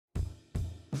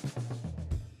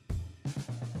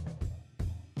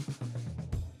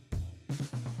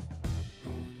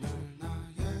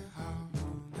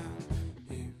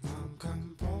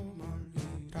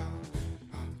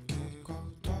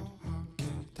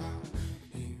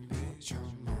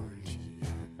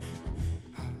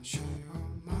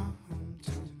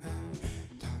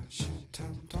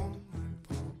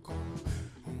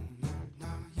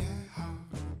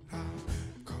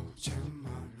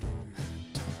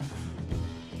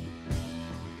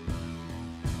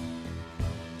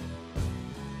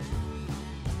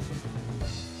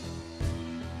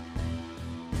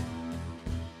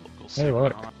Hey,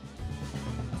 look.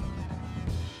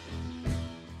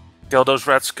 Kill those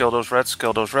reds, kill those reds,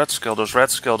 kill those reds, kill those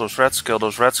reds, kill those reds, kill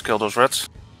those reds, kill those reds.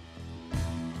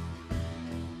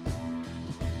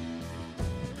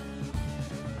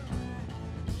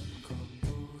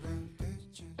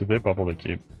 Did they bubble to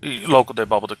keep? Local, they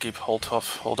bubble to keep. Hold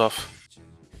off, hold off.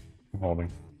 I'm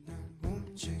holding.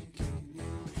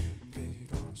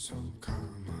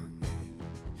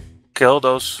 Kill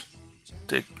those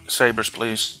big sabers,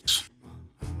 please.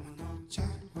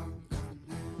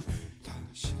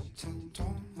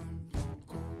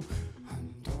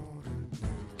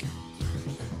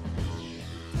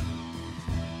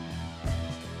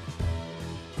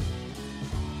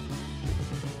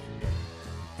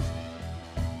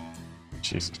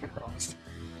 Jesus Christ.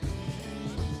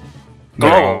 Go!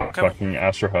 No, fucking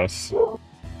Astro House.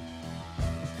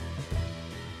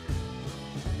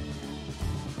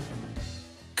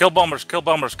 Kill bombers, kill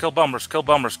bombers, kill bombers, kill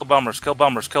bombers, kill bombers, kill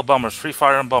bombers, kill bombers, free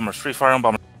fire on bombers, free fire on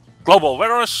bombers. Global,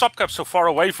 where are the subcaps so far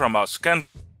away from us? Can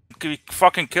we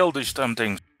fucking kill these damn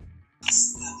things?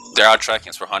 They're out tracking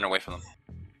us, we're 100 away from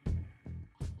them.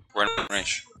 We're in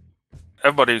range.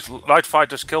 Everybody, light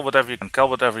fighters, kill whatever you can, kill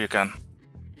whatever you can.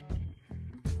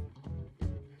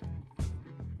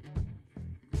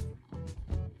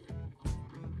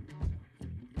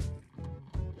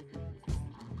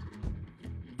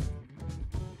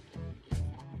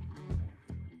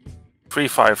 Free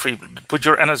fire, free. Put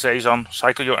your NSAs on,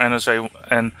 cycle your NSA,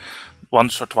 and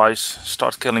once or twice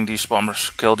start killing these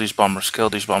bombers. Kill these bombers, kill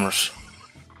these bombers.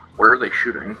 Where are they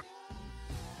shooting?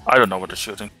 I don't know what they're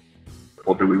shooting.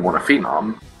 Well, do we want a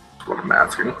phenom? That's what I'm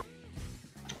asking.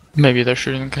 Maybe they're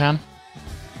shooting the can.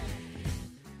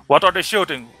 What are they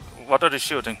shooting? What are they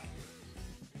shooting?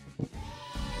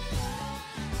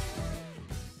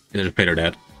 They just paid her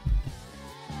dead.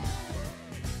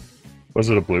 Was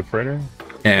it a blue freighter?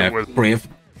 Yeah, It was- brave.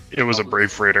 It was a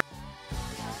brave freighter.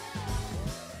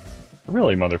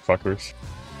 Really, motherfuckers.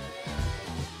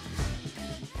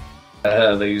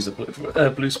 They use a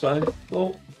blue spy.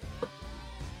 Oh.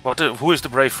 Who is the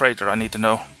brave freighter? I need to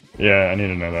know. Yeah, I need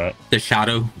to know that. The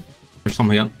shadow or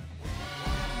something else.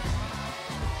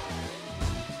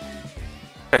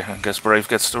 Okay, I guess brave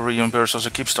gets to reimburse as a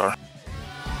Keepstar.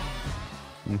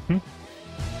 Mm-hmm.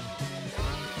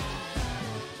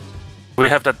 We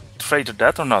have that freighter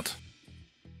dead or not?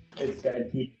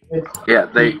 Yeah,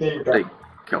 they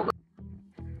killed it.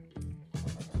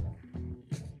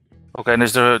 Okay, and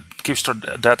is the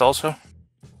Keepstar dead also?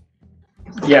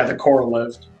 Yeah, the core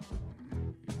lived.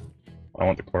 I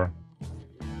want the core.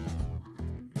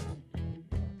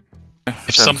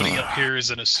 If somebody up here is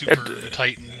in a super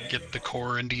Titan, get the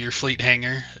core into your fleet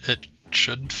hangar, it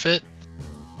should fit.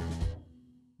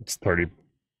 It's 30.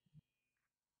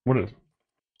 What is?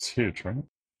 It's huge, right?